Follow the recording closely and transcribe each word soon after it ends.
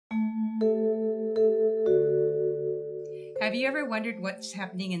Have you ever wondered what's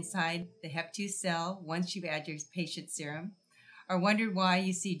happening inside the HEp-2 cell once you add your patient's serum? Or wondered why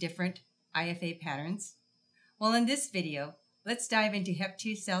you see different IFA patterns? Well, in this video, let's dive into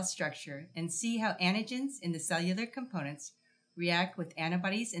HEp-2 cell structure and see how antigens in the cellular components react with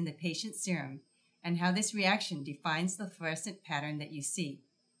antibodies in the patient's serum and how this reaction defines the fluorescent pattern that you see.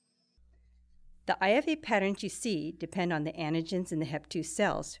 The IFA patterns you see depend on the antigens in the HEp-2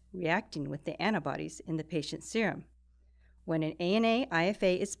 cells reacting with the antibodies in the patient's serum. When an ANA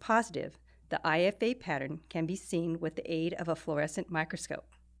IFA is positive, the IFA pattern can be seen with the aid of a fluorescent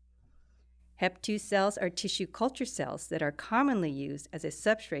microscope. HEp-2 cells are tissue culture cells that are commonly used as a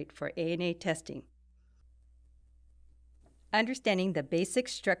substrate for ANA testing. Understanding the basic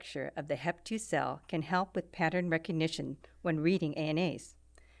structure of the HEp-2 cell can help with pattern recognition when reading ANAs.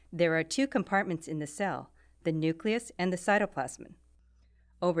 There are two compartments in the cell, the nucleus and the cytoplasm.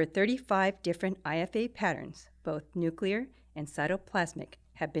 Over 35 different IFA patterns, both nuclear and cytoplasmic,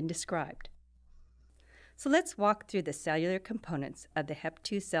 have been described. So let's walk through the cellular components of the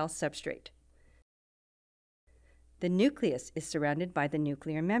HEp-2 cell substrate. The nucleus is surrounded by the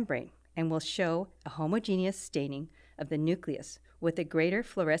nuclear membrane and will show a homogeneous staining of the nucleus with a greater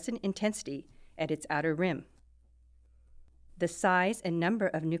fluorescent intensity at its outer rim. The size and number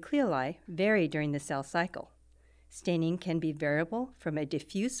of nucleoli vary during the cell cycle. Staining can be variable from a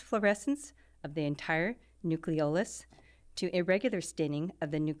diffuse fluorescence of the entire nucleolus to irregular staining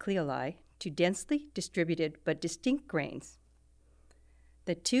of the nucleoli to densely distributed but distinct grains.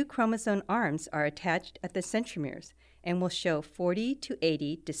 The two chromosome arms are attached at the centromeres and will show 40 to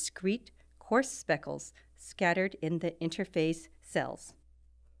 80 discrete coarse speckles scattered in the interphase cells.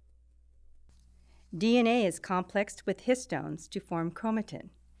 DNA is complexed with histones to form chromatin.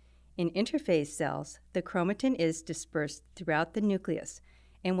 In interphase cells, the chromatin is dispersed throughout the nucleus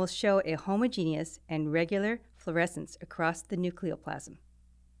and will show a homogeneous and regular fluorescence across the nucleoplasm.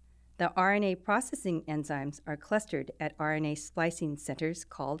 The RNA processing enzymes are clustered at RNA splicing centers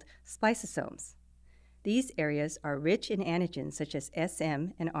called spliceosomes. These areas are rich in antigens such as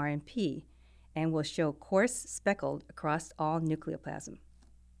SM and RNP and will show coarse speckled across all nucleoplasm.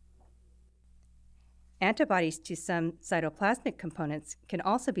 Antibodies to some cytoplasmic components can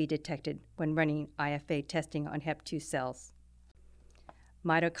also be detected when running IFA testing on HEp-2 cells.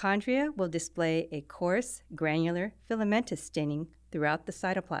 Mitochondria will display a coarse, granular, filamentous staining throughout the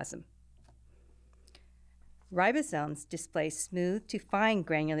cytoplasm. Ribosomes display smooth to fine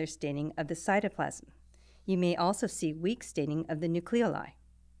granular staining of the cytoplasm. You may also see weak staining of the nucleoli.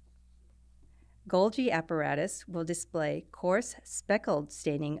 Golgi apparatus will display coarse, speckled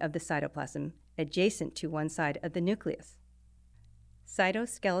staining of the cytoplasm adjacent to one side of the nucleus.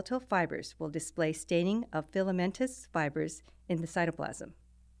 Cytoskeletal fibers will display staining of filamentous fibers in the cytoplasm.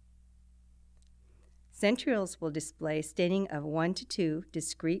 Centrioles will display staining of 1 to 2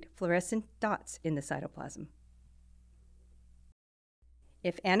 discrete fluorescent dots in the cytoplasm.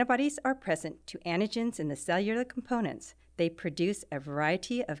 If antibodies are present to antigens in the cellular components, they produce a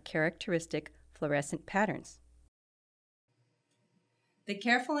variety of characteristic fluorescent patterns. The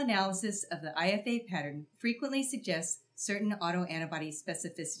careful analysis of the IFA pattern frequently suggests certain autoantibody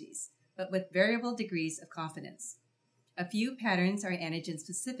specificities, but with variable degrees of confidence. A few patterns are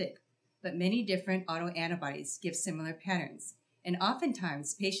antigen-specific, but many different autoantibodies give similar patterns, and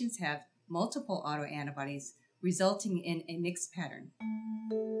oftentimes patients have multiple autoantibodies, resulting in a mixed pattern.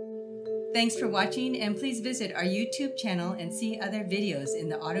 Thanks for watching, and please visit our YouTube channel and see other videos in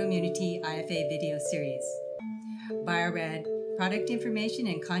the Autoimmunity IFA video series. Bio-Rad product information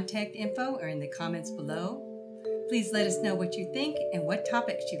and contact info are in the comments below. Please let us know what you think and what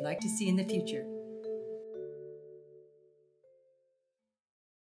topics you'd like to see in the future.